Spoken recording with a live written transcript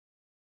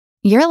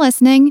You're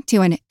listening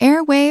to an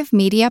Airwave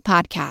Media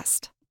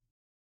Podcast.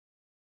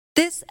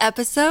 This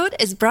episode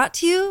is brought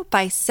to you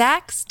by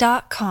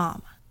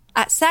Sax.com.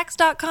 At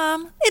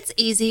Sax.com, it's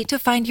easy to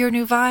find your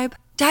new vibe.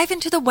 Dive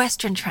into the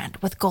Western trend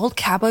with gold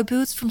cowboy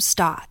boots from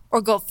Stott,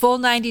 or go full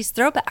 90s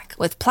throwback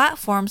with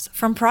platforms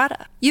from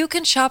Prada. You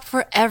can shop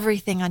for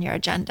everything on your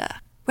agenda,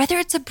 whether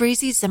it's a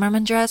breezy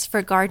Zimmermann dress for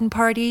a garden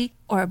party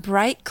or a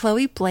bright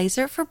Chloe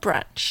blazer for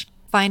brunch.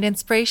 Find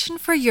inspiration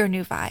for your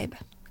new vibe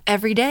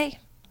every day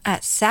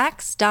at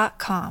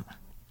Sax.com.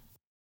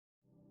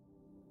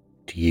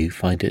 Do you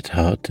find it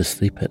hard to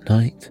sleep at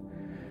night?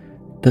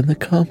 Then the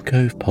Calm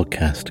Cove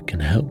podcast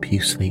can help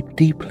you sleep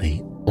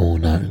deeply all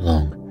night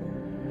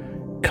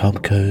long. Calm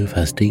Cove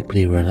has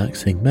deeply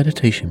relaxing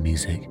meditation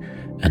music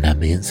and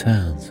ambient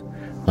sounds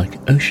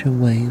like ocean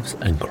waves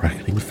and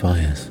crackling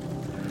fires.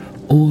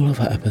 All of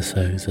our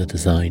episodes are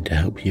designed to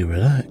help you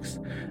relax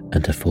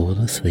and to fall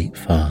asleep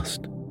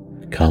fast.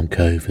 Calm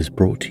Cove is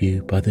brought to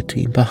you by the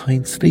team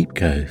behind Sleep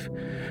Cove,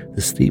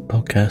 the sleep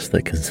podcast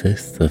that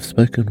consists of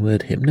spoken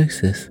word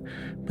hypnosis,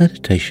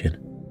 meditation,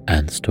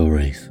 and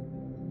stories.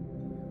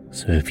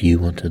 So if you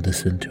want to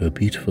listen to a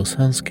beautiful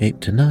soundscape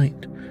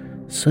tonight,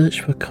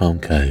 search for Calm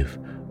Cove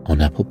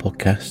on Apple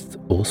Podcasts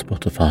or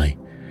Spotify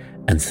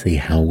and see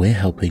how we're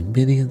helping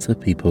millions of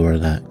people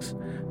relax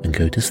and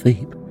go to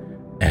sleep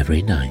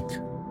every night.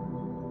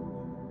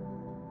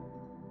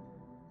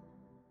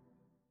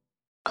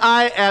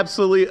 I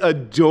absolutely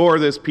adore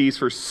this piece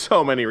for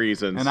so many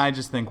reasons. And I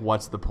just think,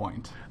 what's the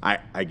point?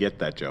 I get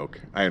that joke.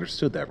 I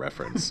understood that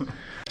reference. I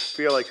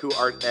feel like who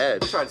Art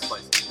Ed? Try to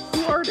slice it.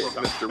 Who Art Ed?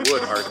 Mr.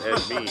 Wood, Art Ed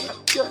me.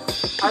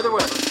 Either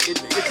way,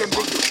 it's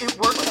ambiguous. It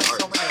works on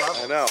so many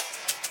levels. I know.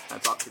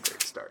 That's off to a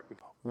great start.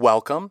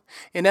 Welcome.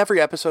 In every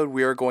episode,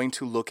 we are going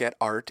to look at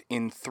art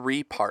in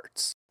 3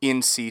 parts.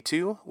 In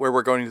situ, where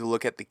we're going to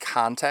look at the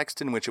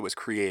context in which it was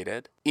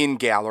created. In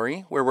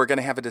gallery, where we're going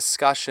to have a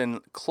discussion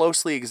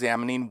closely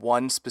examining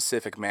one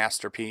specific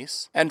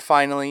masterpiece. And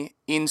finally,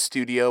 in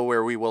studio,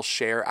 where we will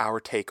share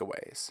our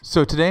takeaways.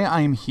 So today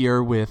I am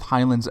here with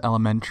Highlands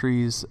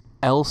Elementary's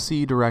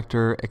LC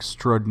Director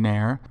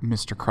Extraordinaire,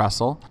 Mr.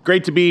 Kressel.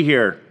 Great to be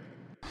here.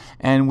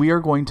 And we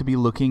are going to be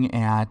looking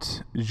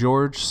at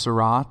Georges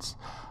Seurat's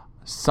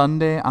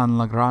Sunday en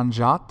la Grande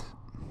Jatte.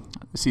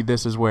 See,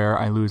 this is where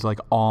I lose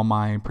all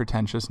my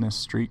pretentiousness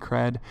street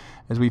cred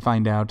as we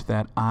find out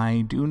that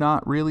I do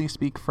not really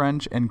speak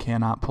French and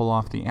cannot pull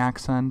off the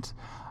accent.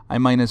 I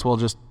might as well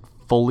just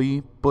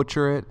fully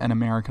butcher it and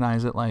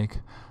Americanize it like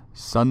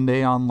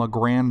Sunday en la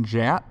Grande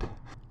Jatte,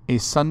 a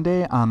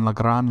Sunday en la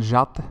Grande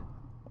Jatte,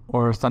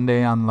 or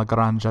Sunday en la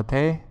Grande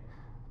Jatte.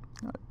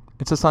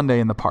 It's a Sunday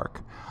in the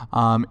park.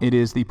 It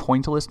is the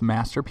pointillist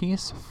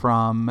masterpiece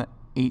from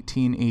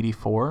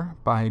 1884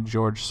 by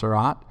Georges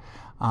Seurat.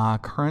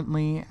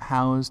 Currently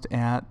housed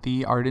at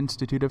the Art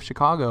Institute of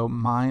Chicago,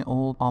 my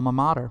old alma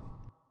mater.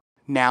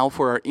 Now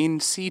for our in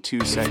situ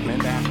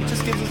segment, it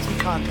just gives us some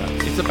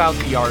context. It's about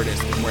the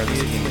artist and where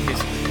this came from. It's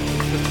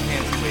just a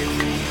fancy way of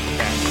saying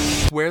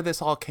that. Where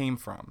this all came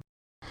from.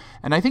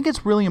 And I think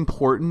it's really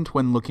important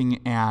when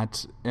looking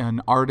at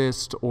an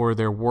artist or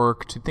their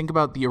work to think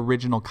about the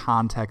original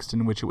context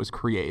in which it was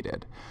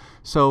created.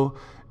 So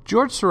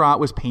Georges Seurat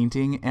was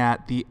painting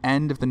at the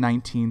end of the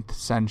 19th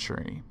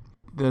century.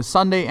 The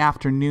Sunday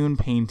afternoon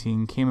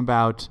painting came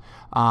about,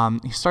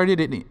 he started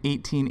it in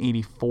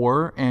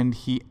 1884, and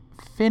he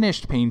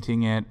finished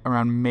painting it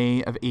around May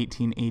of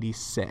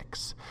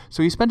 1886.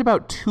 So he spent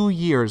about 2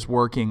 years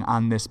working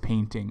on this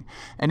painting.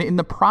 And in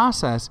the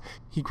process,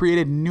 he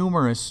created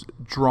numerous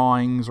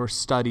drawings or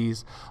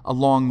studies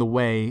along the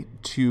way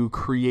to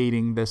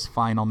creating this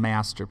final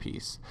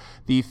masterpiece.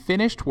 The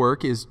finished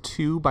work is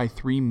 2 by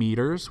 3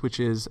 meters, which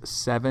is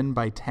 7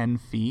 by 10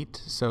 feet,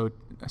 so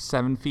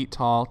 7 feet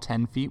tall,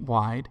 10 feet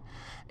wide,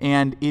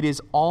 and it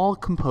is all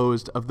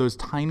composed of those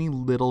tiny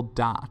little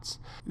dots.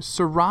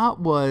 Seurat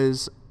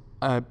was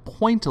a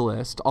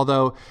pointillist,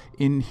 although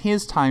in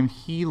his time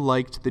he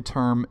liked the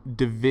term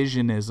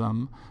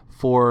divisionism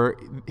for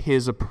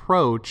his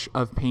approach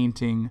of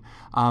painting,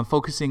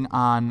 focusing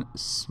on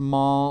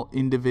small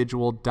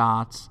individual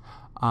dots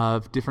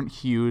of different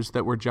hues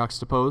that were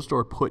juxtaposed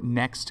or put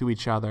next to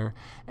each other,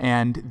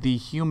 and the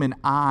human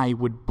eye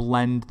would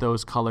blend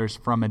those colors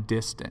from a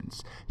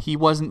distance. He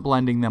wasn't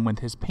blending them with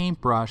his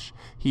paintbrush.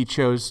 He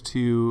chose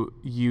to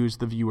use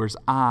the viewer's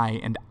eye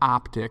and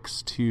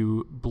optics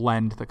to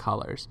blend the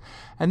colors.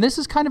 And this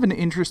is kind of an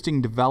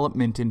interesting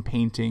development in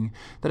painting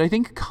that I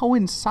think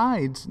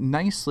coincides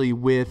nicely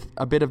with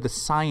a bit of the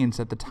science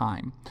at the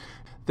time.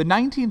 The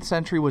 19th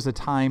century was a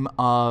time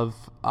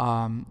of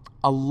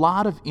a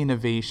lot of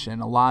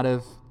innovation, a lot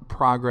of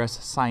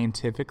progress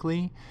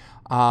scientifically.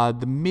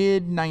 The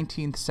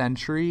mid-19th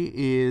century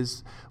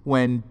is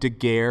when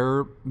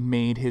Daguerre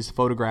made his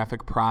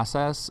photographic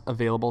process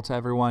available to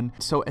everyone.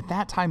 So at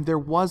that time, there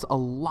was a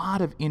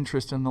lot of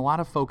interest and a lot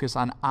of focus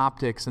on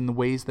optics and the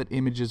ways that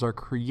images are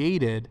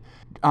created.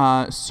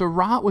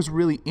 Seurat was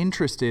really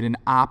interested in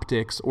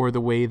optics, or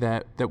the way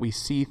that we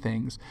see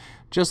things.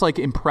 Just like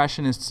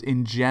Impressionists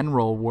in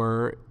general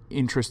were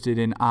interested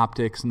in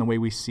optics and the way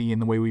we see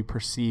and the way we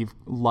perceive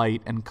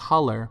light and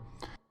color.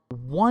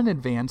 One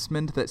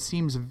advancement that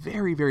seems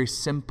very, very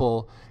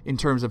simple in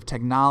terms of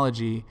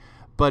technology,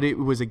 but it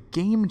was a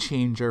game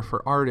changer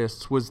for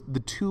artists, was the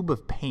tube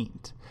of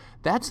paint.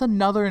 That's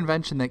another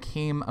invention that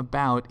came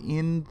about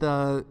in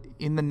the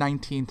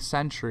 19th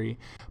century.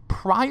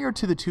 Prior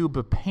to the tube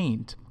of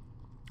paint,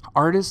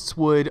 artists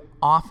would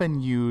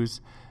often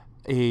use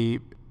a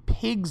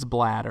pig's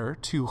bladder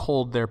to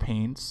hold their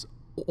paints,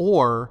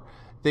 or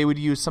they would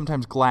use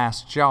sometimes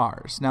glass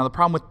jars. Now, the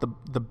problem with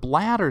the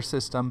bladder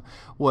system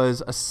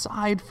was,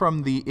 aside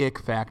from the ick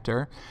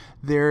factor,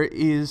 there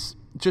is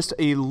just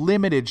a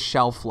limited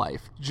shelf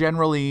life.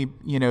 Generally,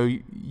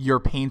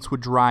 your paints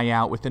would dry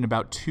out within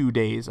about 2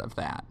 days of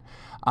that.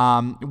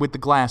 With the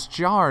glass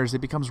jars, it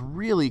becomes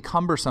really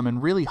cumbersome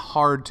and really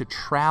hard to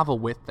travel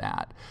with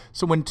that.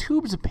 So when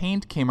tubes of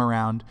paint came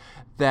around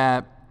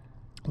that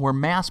were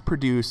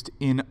mass-produced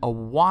in a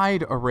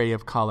wide array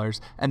of colors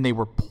and they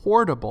were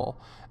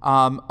portable,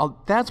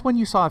 that's when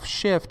you saw a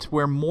shift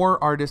where more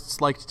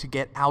artists liked to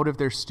get out of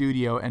their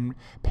studio and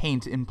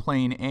paint in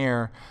plain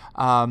air.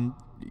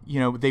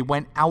 They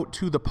went out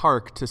to the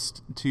park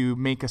to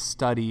make a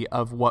study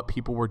of what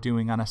people were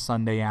doing on a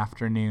Sunday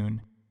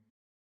afternoon.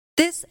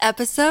 This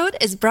episode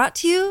is brought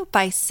to you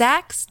by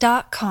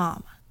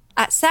Sax.com.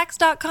 At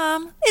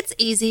Sax.com, it's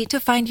easy to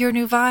find your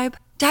new vibe.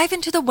 Dive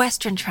into the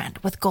Western trend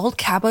with gold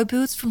cowboy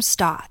boots from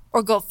Stott,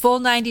 or go full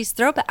 90s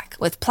throwback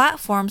with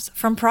platforms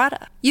from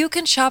Prada. You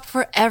can shop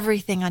for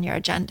everything on your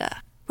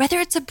agenda, whether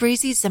it's a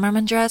breezy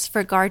Zimmermann dress for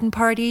a garden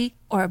party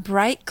or a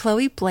bright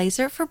Chloe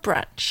blazer for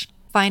brunch.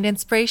 Find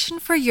inspiration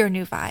for your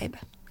new vibe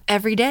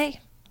every day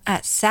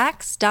at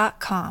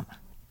Sax.com.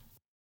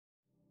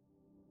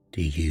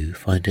 Do you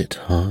find it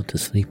hard to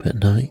sleep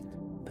at night?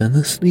 Then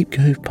the Sleep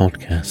Cove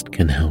podcast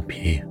can help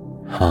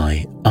you.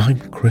 Hi, I'm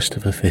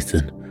Christopher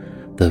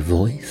Fitton, the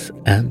voice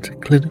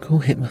and clinical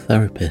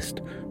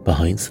hypnotherapist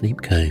behind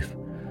Sleep Cove.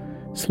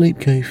 Sleep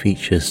Cove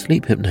features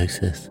sleep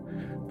hypnosis,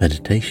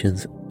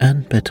 meditations,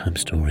 and bedtime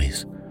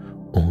stories,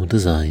 all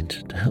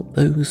designed to help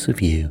those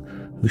of you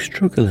who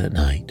struggle at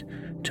night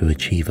to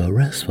achieve a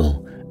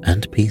restful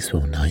and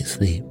peaceful night's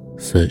sleep.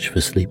 Search for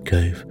Sleep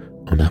Cove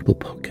on Apple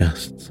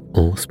Podcasts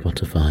or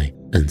Spotify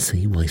and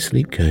see why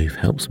Sleep Cove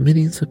helps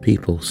millions of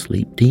people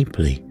sleep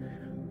deeply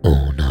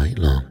all night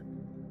long.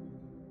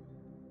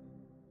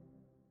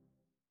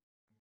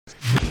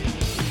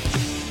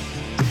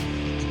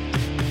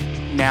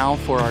 Now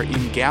for our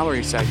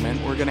in-gallery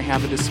segment, we're going to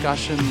have a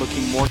discussion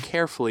looking more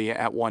carefully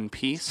at one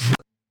piece.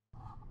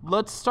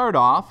 Let's start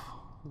off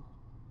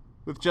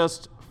with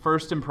just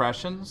first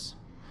impressions.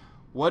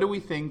 What do we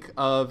think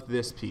of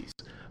this piece?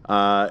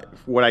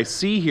 What I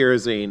see here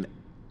is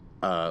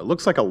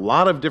looks like a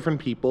lot of different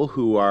people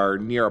who are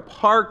near a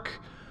park.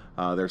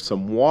 There's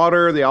some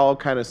water. They all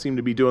kind of seem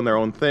to be doing their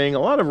own thing. A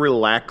lot of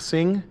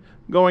relaxing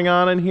going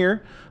on in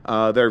here.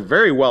 They're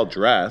very well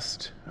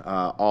dressed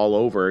all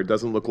over. It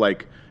doesn't look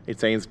like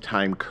it's any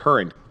time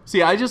current.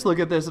 See, I just look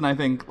at this and I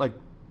think,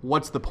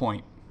 what's the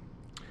point?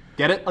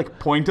 Get it? Like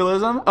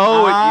pointillism?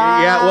 Oh,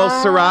 yeah.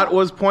 Well, Seurat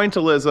was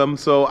pointillism.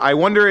 So I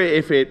wonder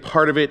if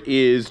part of it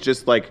is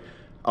just like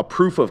a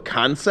proof of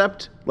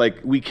concept. Like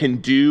we can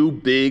do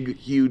big,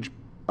 huge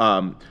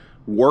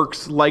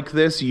works like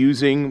this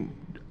using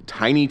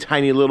tiny,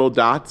 tiny little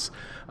dots.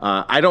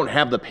 I don't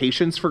have the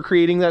patience for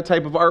creating that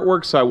type of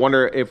artwork. So I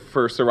wonder if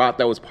for Seurat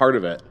that was part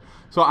of it.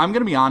 So I'm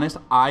going to be honest,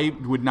 I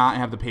would not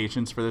have the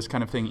patience for this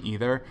kind of thing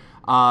either.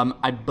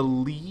 I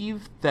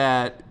believe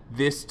that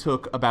this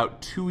took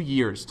about 2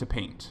 years to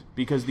paint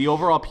because the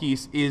overall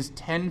piece is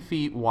 10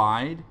 feet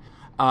wide,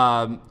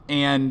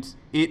 and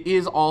it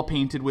is all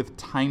painted with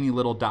tiny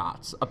little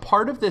dots. A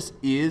part of this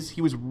is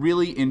he was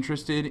really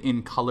interested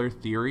in color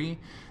theory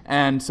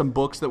and some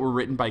books that were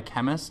written by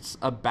chemists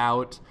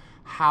about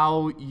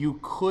how you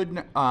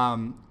could,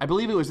 I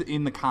believe it was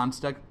in the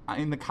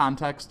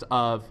context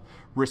of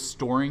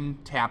restoring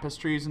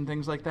tapestries and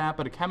things like that,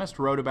 but a chemist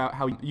wrote about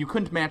how you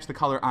couldn't match the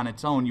color on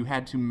its own. You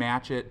had to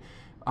match it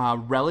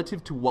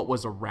relative to what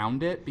was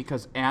around it,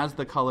 because as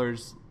the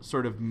colors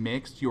sort of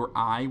mixed, your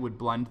eye would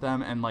blend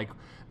them, and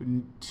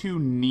two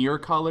near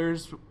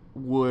colors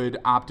would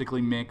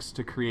optically mix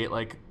to create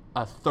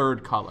a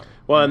third color.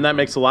 Well, and that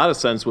makes a lot of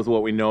sense with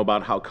what we know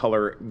about how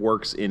color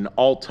works in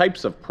all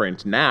types of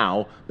print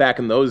now. Back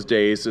in those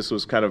days, this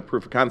was kind of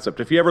proof of concept.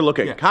 If you ever look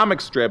at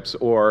comic strips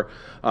or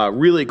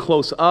really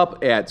close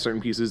up at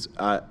certain pieces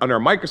under a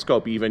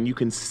microscope even, you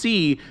can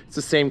see it's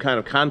the same kind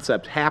of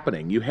concept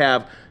happening. You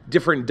have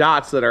different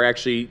dots that are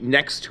actually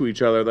next to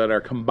each other that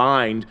are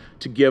combined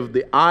to give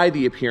the eye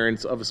the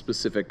appearance of a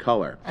specific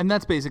color. And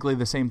that's basically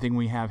the same thing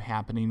we have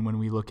happening when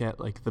we look at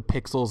the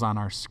pixels on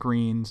our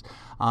screens.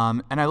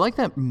 And I like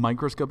that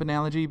microscope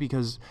analogy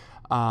because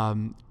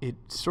it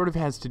sort of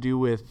has to do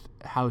with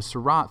how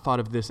Seurat thought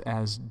of this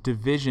as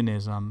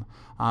divisionism.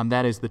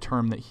 That is the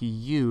term that he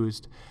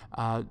used,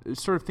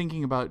 sort of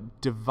thinking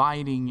about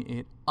dividing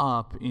it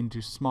up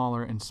into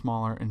smaller and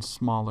smaller and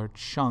smaller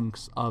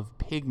chunks of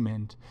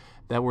pigment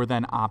that were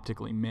then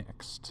optically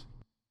mixed.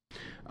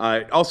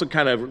 It also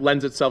kind of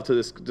lends itself to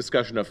this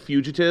discussion of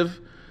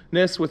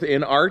fugitiveness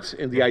within art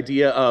and the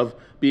idea of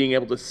being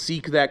able to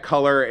seek that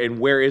color and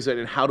where is it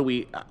and how do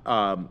we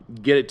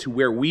get it to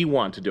where we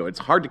want to do it. It's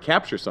hard to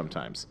capture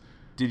sometimes.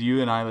 Did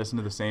you and I listen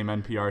to the same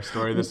NPR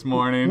story this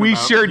morning? We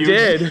sure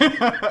did.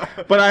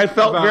 But I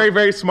felt very,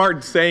 very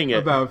smart saying it.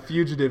 About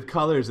fugitive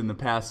colors in the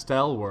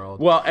pastel world.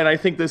 Well, and I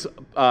think this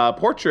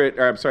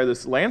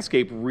this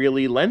landscape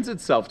really lends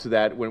itself to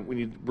that when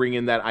you bring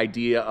in that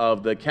idea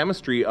of the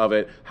chemistry of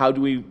it. How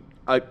do we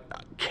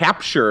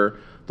capture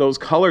those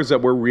colors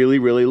that we're really,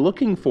 really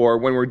looking for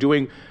when we're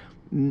doing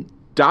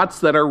dots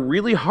that are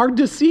really hard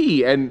to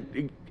see,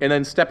 and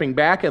then stepping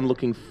back and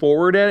looking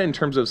forward at it in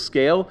terms of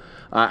scale.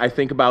 I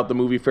think about the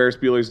movie Ferris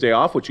Bueller's Day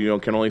Off, which you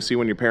can only see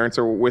when your parents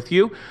are with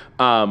you.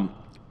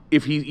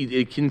 If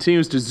it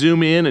continues to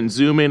zoom in and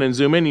zoom in and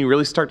zoom in, you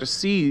really start to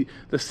see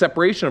the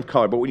separation of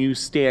color. But when you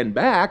stand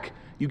back,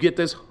 you get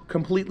this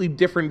completely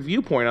different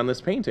viewpoint on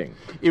this painting.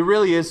 It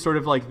really is sort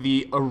of like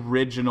the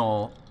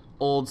original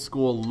old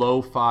school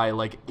lo-fi,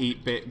 like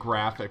 8-bit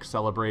graphic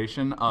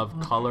celebration of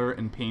color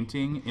and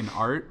painting in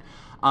art.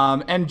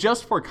 And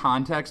just for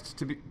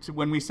context,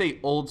 when we say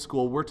old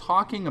school, we're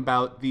talking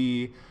about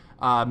the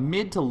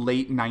mid to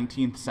late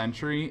 19th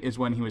century is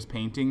when he was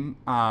painting.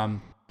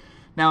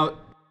 Now,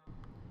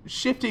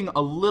 shifting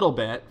a little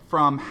bit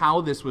from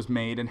how this was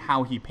made and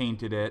how he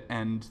painted it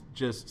and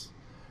just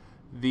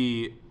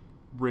the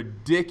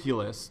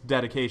ridiculous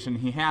dedication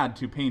he had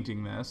to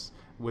painting this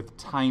with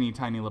tiny,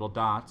 tiny little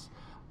dots.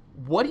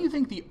 What do you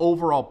think the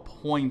overall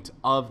point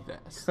of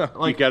this?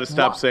 You got to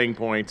stop saying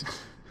point.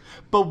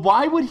 But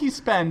why would he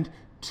spend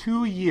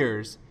 2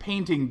 years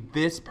painting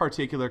this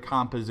particular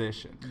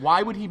composition?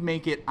 Why would he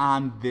make it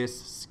on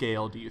this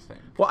scale, do you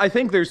think? Well, I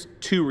think there's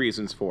two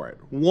reasons for it.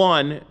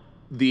 One,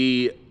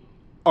 the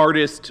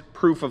artist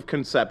proof of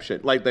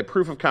conception, like the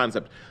proof of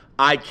concept.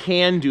 I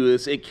can do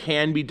this, it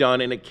can be done,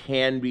 and it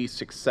can be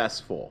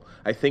successful.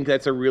 I think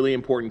that's a really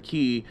important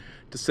key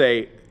to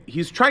say.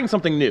 He's trying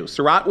something new.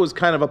 Seurat was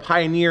kind of a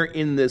pioneer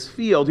in this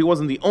field. He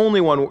wasn't the only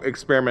one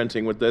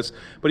experimenting with this,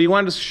 but he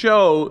wanted to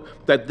show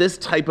that this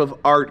type of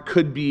art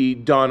could be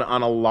done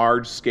on a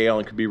large scale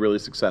and could be really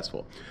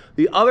successful.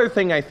 The other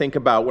thing I think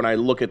about when I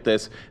look at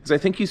this is I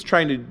think he's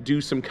trying to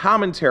do some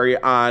commentary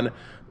on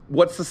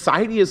what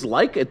society is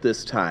like at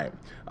this time.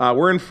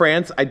 We're in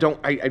France. I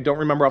don't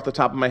remember off the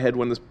top of my head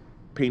when this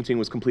painting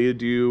was completed.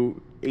 Do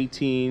you?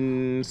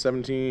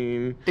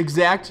 1817?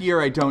 Exact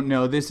year I don't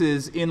know. This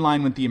is in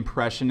line with the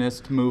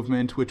Impressionist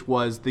movement, which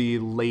was the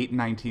late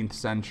 19th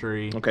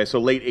century. Okay, so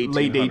late 1800s.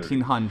 Late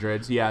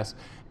 1800s, yes.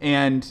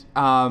 And,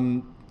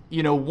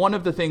 one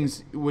of the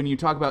things, when you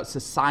talk about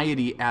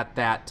society at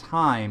that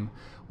time,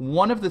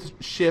 one of the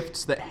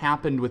shifts that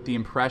happened with the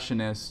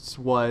Impressionists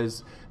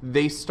was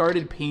they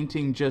started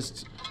painting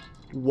just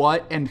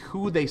what and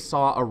who they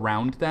saw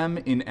around them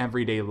in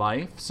everyday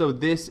life. So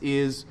this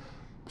is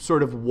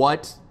sort of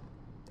what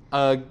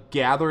a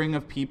gathering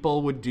of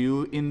people would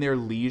do in their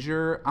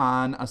leisure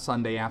on a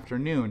Sunday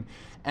afternoon.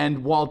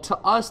 And while to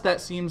us that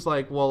seems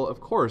like, well,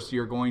 of course,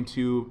 you're going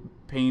to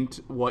paint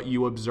what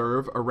you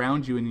observe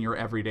around you in your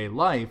everyday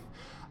life,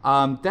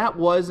 that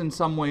was in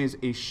some ways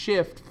a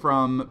shift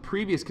from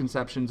previous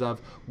conceptions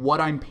of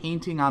what I'm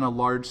painting on a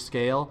large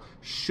scale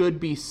should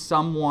be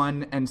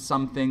someone and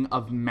something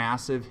of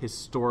massive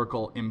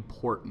historical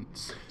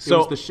importance. So, it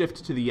was the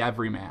shift to the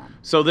everyman.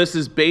 So this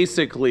is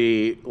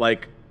basically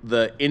like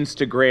the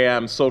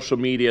Instagram, social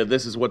media,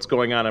 this is what's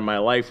going on in my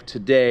life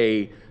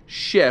today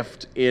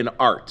shift in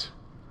art.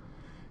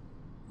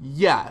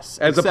 Yes.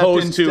 As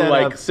opposed to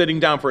like sitting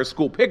down for a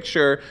school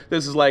picture,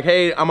 this is like,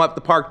 hey, I'm at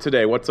the park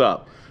today, what's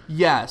up?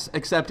 Yes,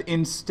 except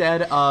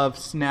instead of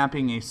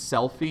snapping a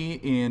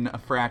selfie in a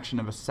fraction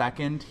of a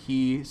second,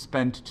 he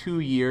spent 2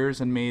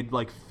 years and made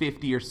like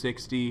 50 or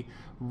 60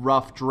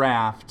 rough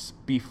drafts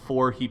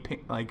before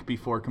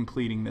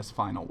completing this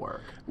final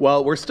work.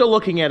 Well, we're still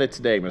looking at it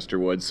today, Mr.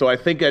 Woods, so I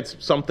think that's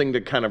something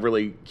to kind of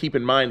really keep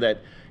in mind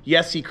that,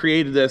 yes, he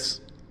created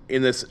this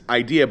in this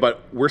idea,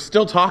 but we're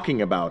still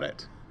talking about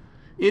it.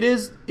 It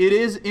is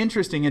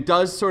interesting. It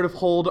does sort of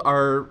hold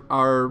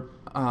our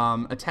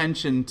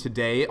attention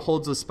today. It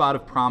holds a spot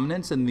of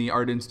prominence in the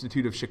Art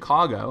Institute of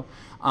Chicago,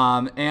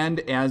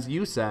 and as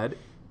you said,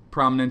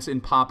 prominence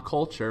in pop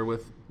culture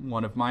with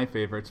one of my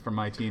favorites from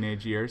my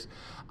teenage years.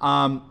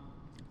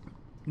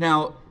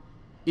 Now,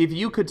 if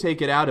you could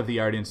take it out of the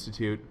Art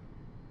Institute,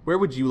 where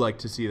would you like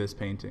to see this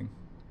painting?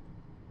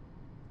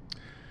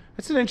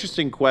 That's an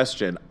interesting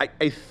question.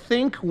 I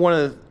think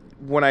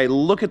when I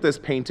look at this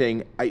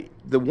painting,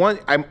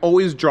 I'm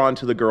always drawn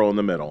to the girl in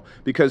the middle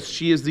because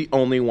she is the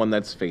only one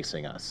that's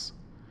facing us.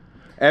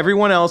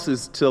 Everyone else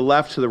is to the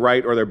left, to the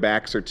right, or their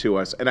backs are to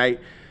us. And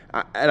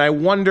I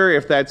wonder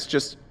if that's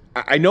just,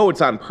 I know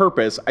it's on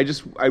purpose.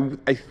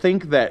 I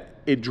think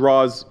that it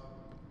draws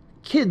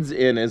kids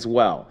in as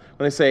well.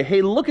 When they say,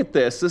 hey, look at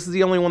this. This is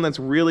the only one that's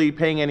really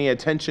paying any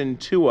attention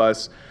to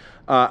us.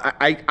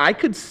 I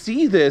could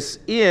see this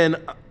in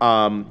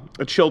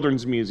a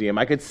children's museum.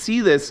 I could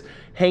see this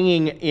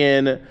hanging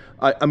in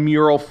a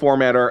mural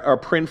format or a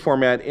print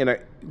format in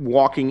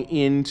walking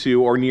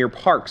into or near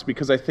parks,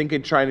 because I think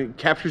it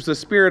captures the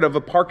spirit of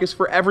a park is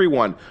for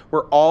everyone.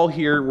 We're all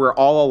here. We're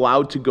all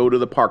allowed to go to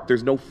the park.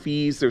 There's no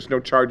fees. There's no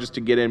charges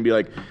to get in and be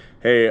like,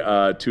 hey,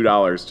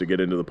 $2 to get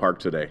into the park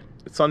today.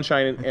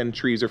 Sunshine and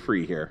trees are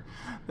free here.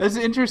 That's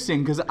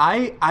interesting, because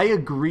I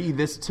agree.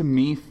 This, to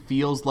me,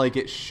 feels like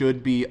it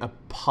should be a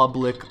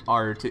public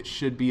art. It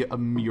should be a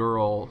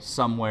mural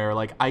somewhere.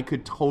 Like, I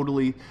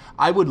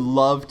would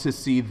love to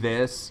see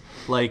this,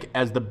 like,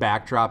 as the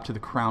backdrop to the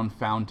Crown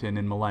Fountain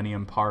in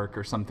Millennium Park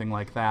or something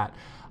like that.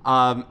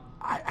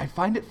 I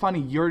find it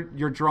funny.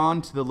 You're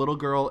drawn to the little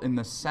girl in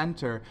the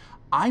center.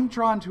 I'm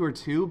drawn to her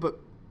too, but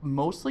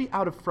mostly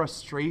out of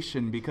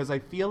frustration, because I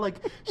feel like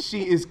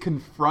she is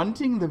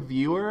confronting the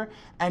viewer,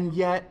 and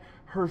yet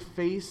her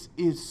face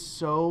is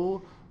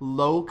so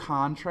low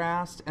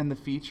contrast and the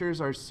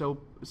features are so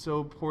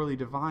poorly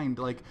defined.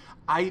 Like,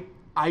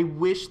 I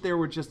wish there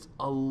were just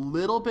a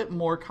little bit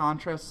more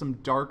contrast, some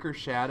darker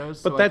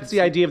shadows. But that's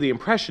the idea of the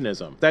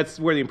Impressionism.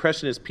 That's where the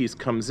Impressionist piece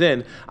comes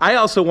in. I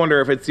also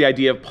wonder if it's the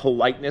idea of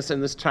politeness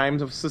in this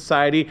time of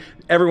society.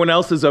 Everyone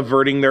else is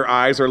averting their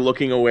eyes or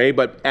looking away,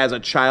 but as a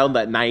child,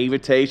 that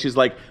naivete, she's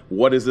like,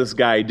 what is this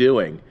guy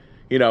doing?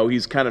 You know,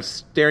 he's kind of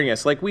staring at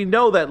us. Like, we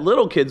know that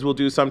little kids will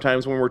do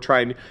sometimes when we're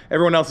trying.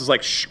 Everyone else is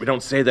like, shh, we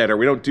don't say that, or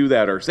we don't do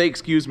that, or say,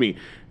 excuse me.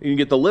 And you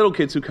get the little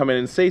kids who come in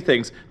and say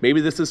things.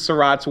 Maybe this is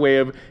Seurat's way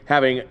of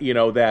having,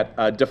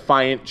 that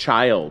defiant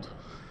child.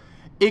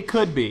 It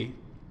could be.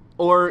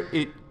 Or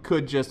it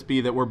could just be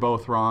that we're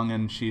both wrong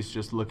and she's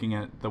just looking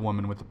at the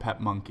woman with the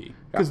pet monkey.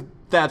 Because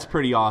that's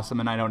pretty awesome,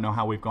 and I don't know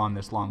how we've gone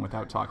this long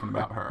without talking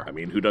about her. I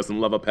mean, who doesn't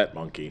love a pet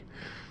monkey?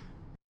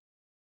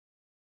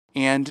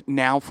 And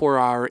now for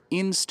our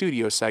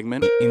in-studio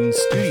segment. Think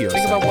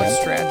about what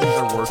strategies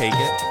are working. Take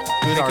it.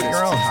 Good Make it artists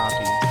your own.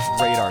 copy.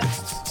 Great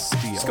artists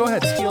steal. Just go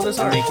ahead, steal this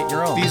art. Make it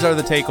your own. These are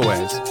the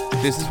takeaways.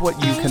 This is what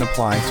you can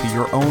apply to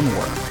your own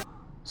work.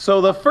 So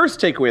the first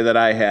takeaway that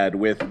I had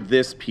with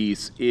this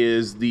piece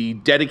is the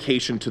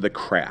dedication to the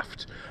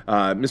craft.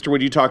 Mr.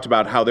 Wood, you talked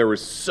about how there were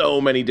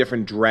so many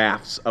different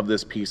drafts of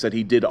this piece that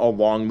he did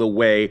along the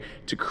way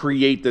to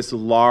create this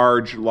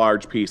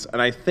large piece.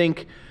 And I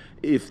think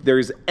if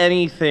there's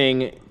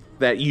anything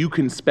that you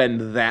can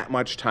spend that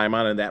much time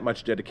on and that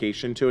much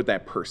dedication to it,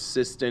 that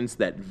persistence,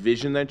 that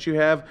vision that you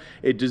have,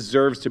 it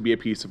deserves to be a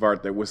piece of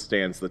art that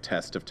withstands the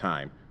test of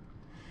time.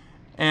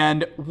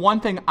 And one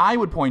thing I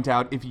would point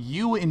out, if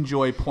you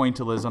enjoy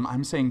pointillism,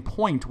 I'm saying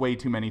point way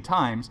too many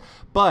times,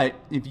 but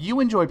if you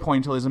enjoy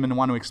pointillism and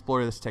want to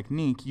explore this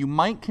technique, you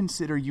might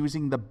consider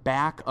using the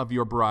back of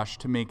your brush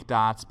to make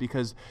dots,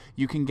 because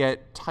you can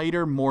get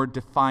tighter, more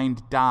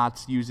defined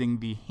dots using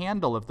the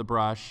handle of the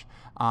brush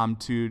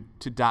to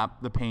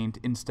dot the paint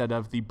instead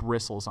of the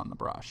bristles on the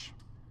brush.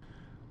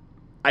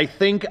 I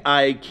think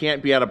I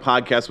can't be on a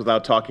podcast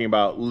without talking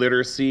about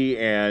literacy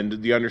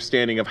and the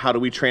understanding of how do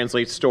we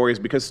translate stories,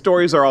 because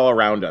stories are all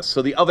around us.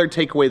 So the other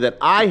takeaway that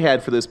I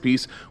had for this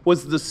piece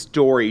was the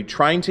story,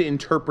 trying to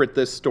interpret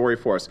this story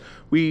for us.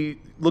 We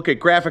look at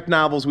graphic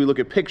novels, we look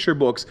at picture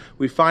books,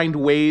 we find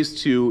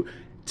ways to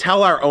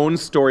tell our own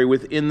story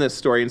within this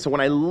story. And so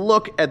when I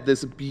look at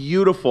this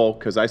beautiful,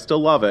 because I still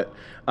love it,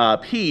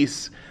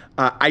 piece,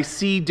 I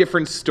see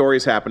different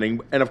stories happening.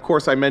 And of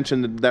course, I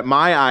mentioned that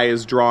my eye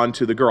is drawn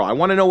to the girl. I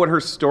want to know what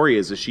her story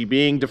is. Is she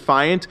being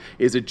defiant?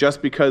 Is it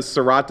just because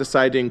Seurat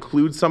decided to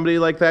include somebody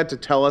like that to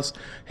tell us,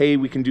 hey,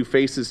 we can do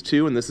faces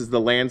too, and this is the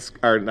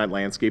not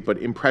landscape, but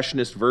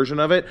impressionist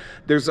version of it?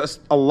 There's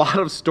a lot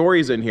of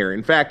stories in here.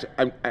 In fact,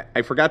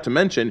 I forgot to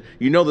mention,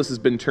 this has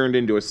been turned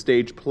into a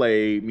stage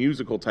play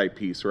musical type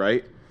piece,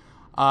 right?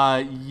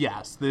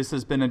 Yes, this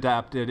has been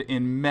adapted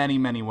in many,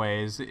 many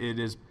ways. It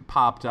is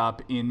popped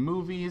up in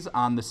movies,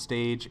 on the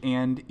stage,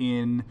 and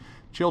in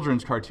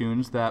children's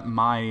cartoons that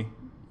my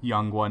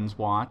young ones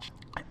watch.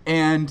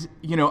 And,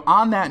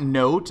 on that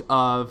note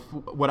of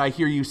what I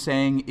hear you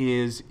saying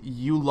is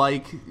you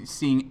like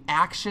seeing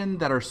action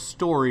that are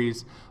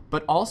stories,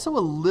 but also a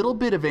little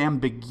bit of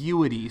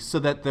ambiguity so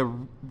that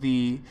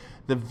the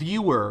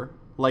viewer,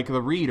 like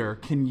the reader,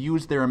 can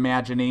use their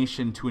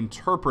imagination to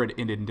interpret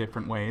it in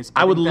different ways.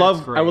 I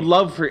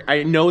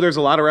know there's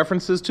a lot of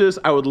references to this.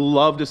 I would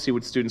love to see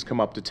what students come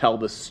up to tell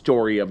the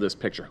story of this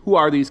picture. Who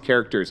are these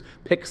characters?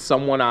 Pick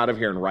someone out of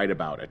here and write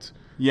about it.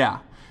 Yeah.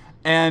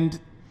 And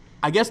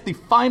I guess the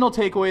final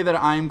takeaway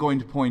that I'm going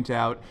to point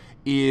out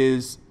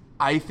is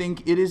I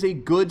think it is a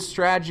good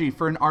strategy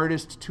for an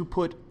artist to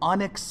put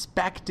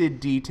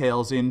unexpected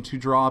details in to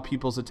draw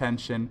people's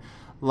attention,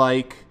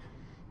 like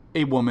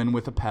a woman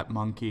with a pet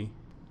monkey.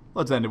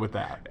 Let's end it with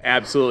that.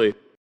 Absolutely.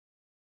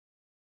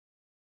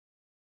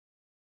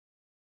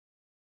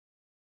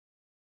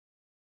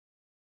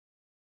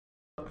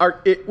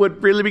 Art, it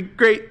would really be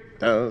great.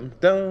 Dun,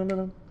 dun, dun,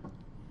 dun.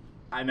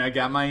 And I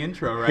got my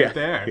intro right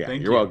there. Yeah,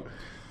 Thank you're you. welcome.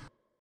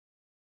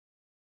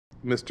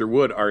 Mr.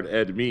 Wood, art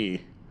ed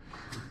me.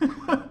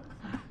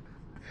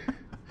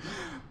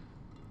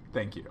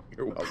 Thank you.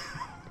 You're welcome.